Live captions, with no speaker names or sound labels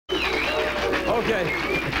Okay.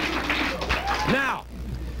 Now,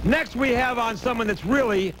 next we have on someone that's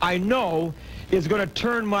really, I know, is going to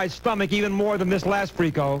turn my stomach even more than this last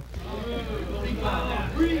freako.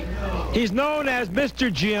 He's known as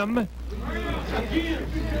Mr. Jim.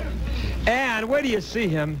 And where do you see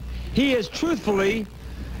him? He is truthfully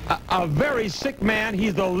a very sick man.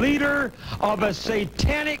 He's the leader of a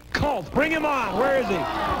satanic cult. Bring him on. Where is he?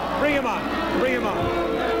 Bring him on. Bring him on.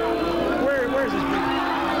 Where's this freak?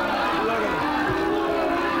 Look at him.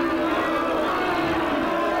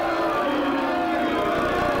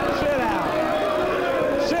 Sit down.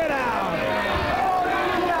 Sit down.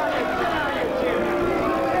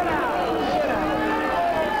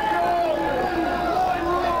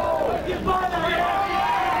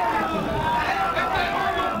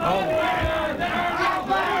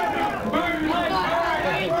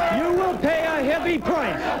 You will pay a heavy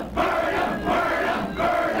price.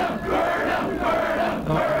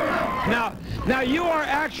 Now you are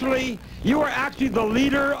actually the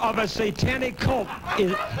leader of a satanic cult.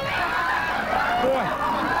 Boy.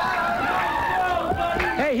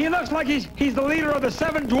 Hey, he looks like he's the leader of the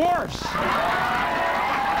 7 Dwarfs.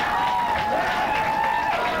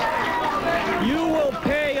 You will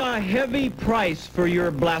pay a heavy price for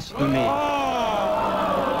your blasphemy. Oh.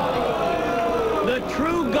 The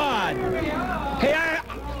true God.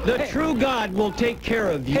 The true God will take care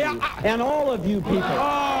of you and all of you people.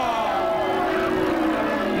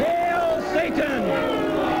 Hail Satan!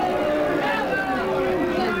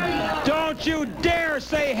 Don't you dare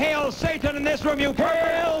say Hail Satan in this room, you pervert!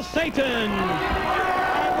 Hail Satan!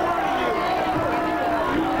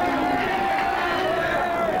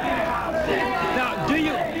 Now, do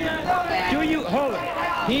you, hold it.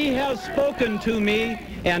 He has spoken to me,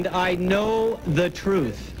 and I know the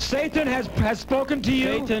truth. Satan has spoken to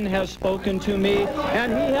you? Satan has spoken to me,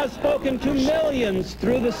 and he has spoken to millions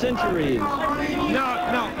through the centuries.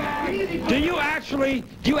 No. Do you actually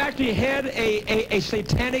head a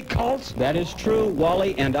satanic cult? That is true,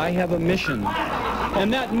 Wally, and I have a mission.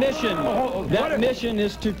 And that mission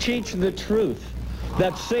is to teach the truth.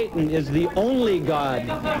 That Satan is the only God,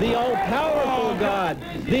 the all-powerful God,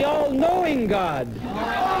 the all-knowing God.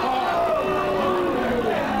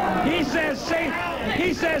 He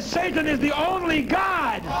says Satan is the only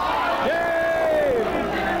God. Yay!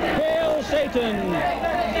 Hail Satan!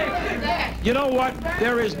 You know what?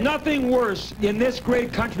 There is nothing worse in this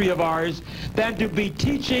great country of ours than to be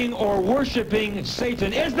teaching or worshiping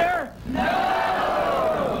Satan. Is there?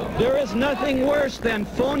 No! There is nothing worse than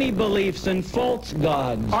phony beliefs and false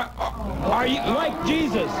gods. Are you like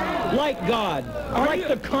Jesus, like God, like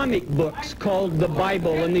the comic books called the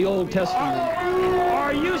Bible in the Old Testament?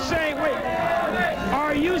 Are you saying, wait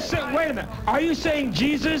a minute, are you saying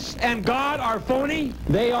Jesus and God are phony?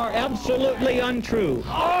 They are absolutely untrue.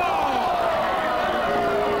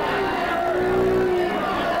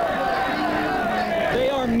 They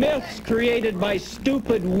are myths created by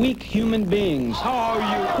stupid, weak human beings who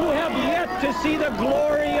have yet to see the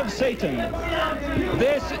glory of Satan.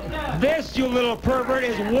 This, you little pervert,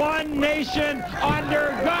 is one nation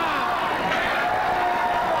under God.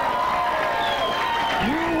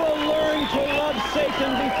 You will learn to love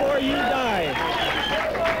Satan before you die.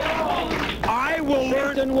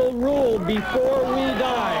 Satan will rule before we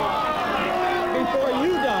die. Before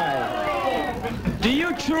you die. Do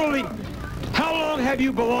you truly... How long have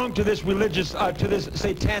you belonged to this religious, to this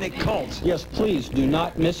satanic cult? Yes, please do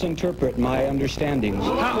not misinterpret my understandings.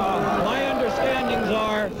 My understandings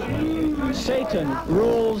are Satan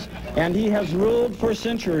rules, and he has ruled for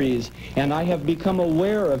centuries, and I have become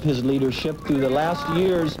aware of his leadership through the last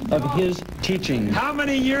years of his teaching. How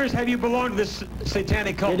many years have you belonged to this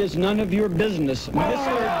satanic cult? It is none of your business,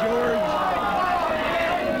 Mr. George.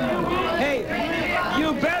 Hey,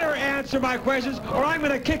 you better answer my questions, or I'm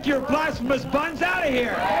going to kick your blasphemous buns out of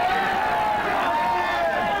here.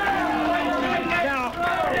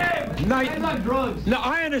 Now,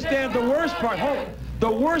 I understand the worst part. Hold on.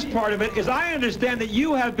 The worst part of it is I understand that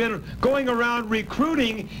you have been going around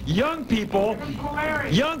recruiting young people.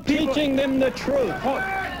 Teaching them the truth.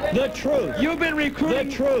 The truth. You've been recruiting...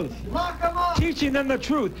 The truth. Teaching them the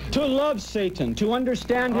truth. To love Satan, to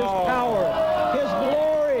understand his power, his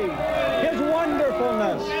glory, his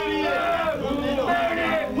wonderfulness.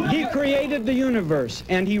 He created the universe,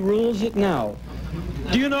 and he rules it now.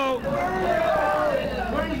 Do you know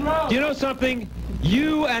something?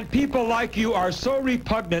 You and people like you are so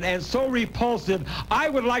repugnant and so repulsive, I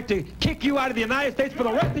would like to kick you out of the United States for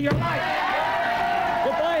the rest of your life.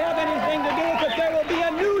 If I have anything to do with it, there will be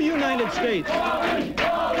a new United States.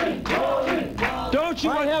 Don't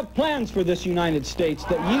you? I have plans for this United States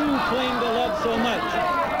that you claim to love so much.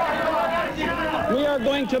 are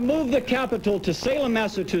going to move the capital to Salem,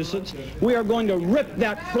 Massachusetts. We are going to rip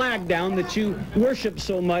that flag down that you worship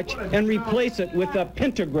so much and replace it with a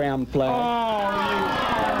pentagram flag.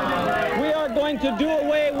 We are going to do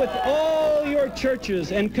away with all your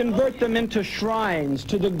churches and convert them into shrines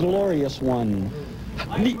to the glorious one.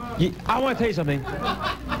 I want to tell you something.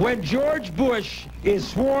 When George Bush is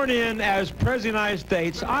sworn in as President of the United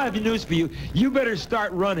States, I have news for you. You better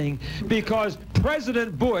start running, because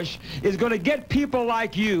President Bush is going to get people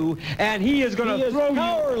like you, and he is going to throw you.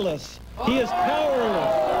 Powerless. He is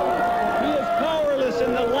powerless. He is powerless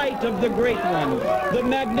in the light of the great one, the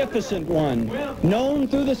magnificent one, known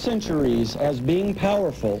through the centuries as being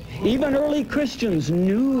powerful. Even early Christians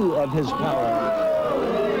knew of his power.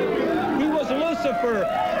 Lucifer,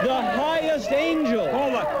 the highest angel.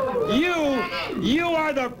 Hold on. You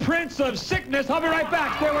are the prince of sickness. I'll be right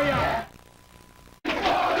back. Stay where you are.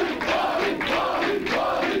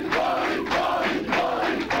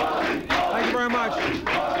 Thank you very much.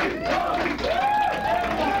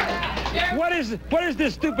 What is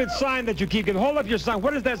this stupid sign that you keep giving? Hold up your sign.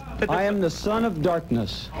 What is that? I am the son of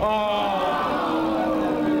darkness.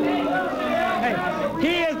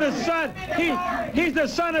 He is the son. He's the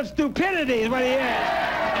son of stupidity is what he is.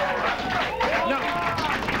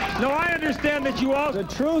 No, I understand that you also...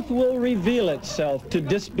 The truth will reveal itself to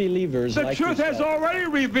disbelievers like yourself. The truth has already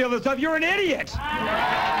revealed itself. You're an idiot.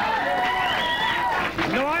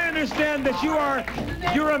 No, I understand that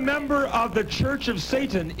you're a member of the Church of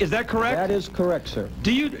Satan. Is that correct? That is correct, sir.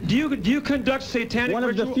 Do you conduct satanic One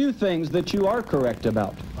of the few things that you are correct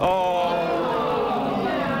about.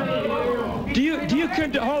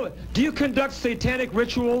 Do you conduct satanic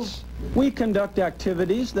rituals? We conduct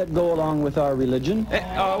activities that go along with our religion.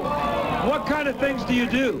 What kind of things do you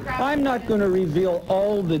do? I'm not going to reveal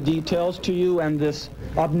all the details to you and this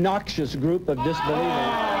obnoxious group of disbelievers.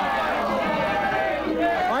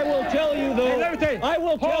 I will tell you,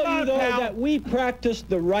 though, that we practice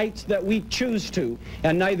the rights that we choose to,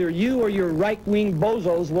 and neither you or your right-wing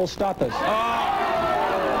bozos will stop us.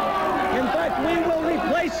 In fact, we will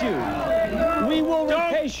replace you. We will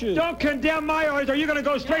replace you. Don't condemn my orders, or you're going to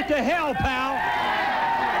go straight to hell, pal.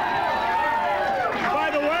 By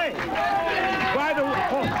the way,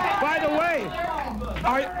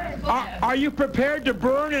 are you prepared to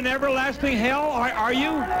burn in everlasting hell? Are you?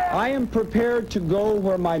 I am prepared to go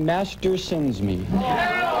where my master sends me.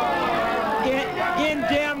 In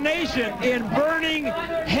damnation, in burning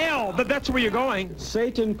hell, but that's where you're going.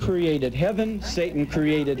 Satan created heaven, Satan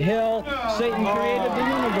created hell, Satan created the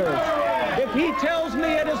universe. If he tells me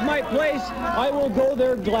it is my place, I will go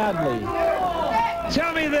there gladly.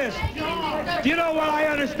 Tell me this. Do you know what I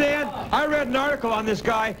understand? I read an article on this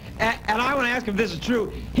guy, and I want to ask him if this is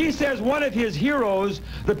true. He says one of his heroes,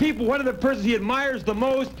 one of the persons he admires the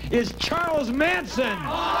most, is Charles Manson.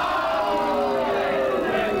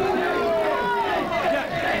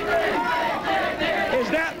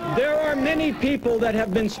 There are many people that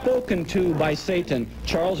have been spoken to by Satan.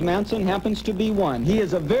 Charles Manson happens to be one. He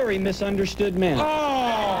is a very misunderstood man.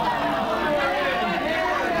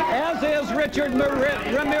 As is Richard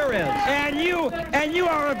Ramirez. And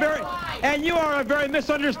you are a very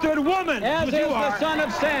misunderstood woman. As is the son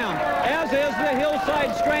of Sam. As is the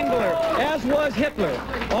hillside strangler. As was Hitler.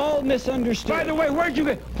 All misunderstood. By the way, where'd you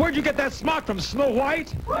get that smock from? Snow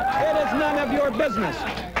White? It is none of your business.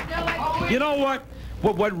 You know what?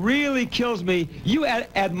 What really kills me, you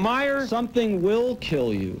admire... Something will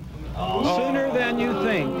kill you sooner than you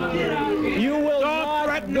think. You will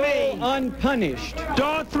not go unpunished.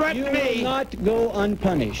 Don't threaten me. You will not go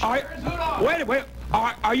unpunished. Wait.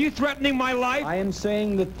 Are you threatening my life? I am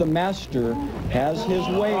saying that the master has his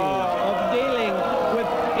way of dealing with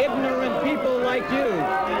ignorant people like you.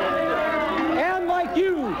 And like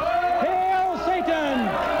you. Hail Satan!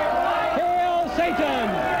 Hail Satan!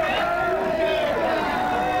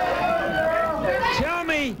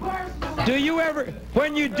 Do you ever,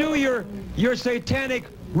 when you do your satanic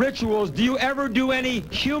rituals, do you ever do any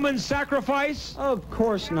human sacrifice? Of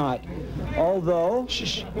course not. Although,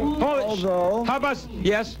 how about,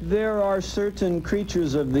 yes? There are certain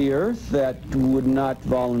creatures of the earth that would not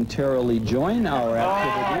voluntarily join our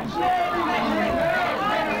activities.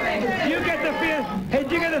 Do you get the feeling, hey,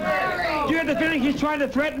 do you get the feeling he's trying to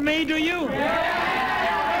threaten me, do you?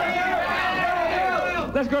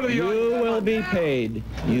 Let's go to the... You will be paid.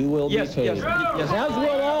 You will be paid. Yes. As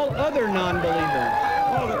will all other non-believers.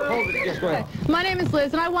 Hold Yes, go ahead. My name is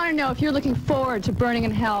Liz, and I want to know if you're looking forward to burning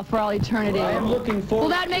in hell for all eternity. I am looking forward. Will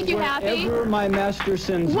that make you happy? Whatever my master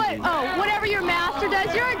sends What? me. Oh, whatever your master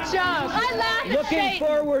does, you're a joke. I laugh at Looking Satan.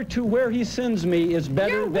 forward to where he sends me is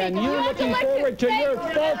better than you looking forward to your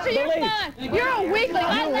false beliefs. You're a weakling.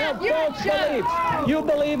 I You have laugh. You're a false joke. beliefs. You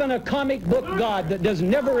believe in a comic book God that does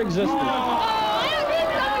never exist. Oh, I don't need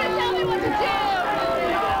someone to tell me what to do. Get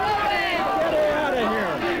her out of here.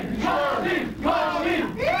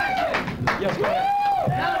 Yes, go ahead.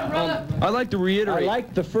 I'd like to reiterate. I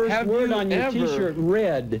like the first Have word you on your ever- T-shirt,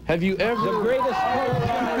 red. Have you ever? The greatest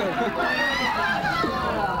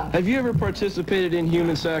Have you ever participated in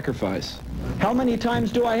human sacrifice? How many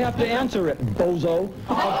times do I have to answer it, bozo? Of course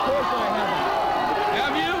I haven't.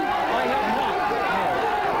 Have you? I have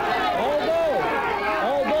not.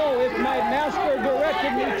 Although, if my master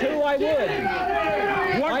directed me to, I would.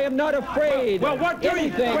 I am not afraid Well, what do you...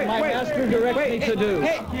 anything wait, my wait, master directs me to do.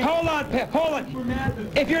 Hey, hold on, Pep, hold on.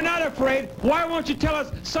 If you're not afraid, why won't you tell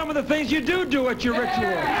us some of the things you do at your ritual?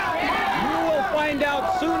 You will find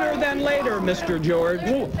out sooner than later, Mr. George.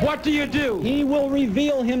 What do you do? He will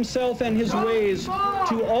reveal himself and his ways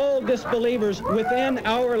to all disbelievers within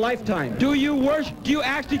our lifetime. Do you worship? Do you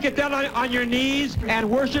actually get down on your knees and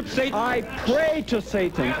worship Satan? I pray to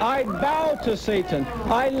Satan. I bow to Satan.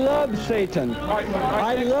 I love Satan.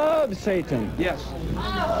 I love Satan. Yes.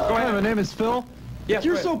 Go ahead, my name is Phil. Yes, If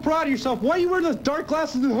you're go so proud of yourself, why are you wearing those dark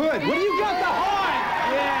glasses and hood? What do you got to hide?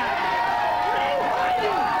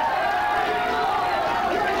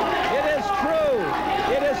 It is true.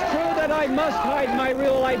 It is true that I must hide my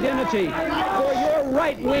real identity. For your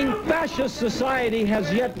right-wing fascist society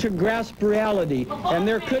has yet to grasp reality, and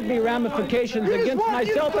there could be ramifications against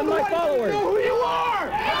myself and my followers. Know who you are!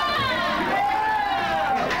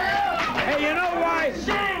 Hey, you know why?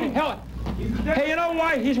 Hey, you know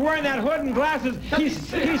why he's wearing that hood and glasses? He's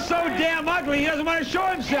so damn ugly, he doesn't want to show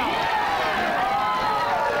himself.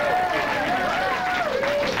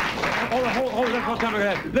 Hold on, go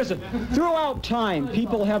ahead. Listen. Throughout time,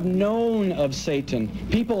 people have known of Satan.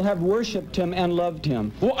 People have worshipped him and loved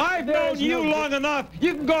him. Well, I've known There's you no- long enough.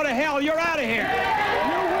 You can go to hell. You're out of here.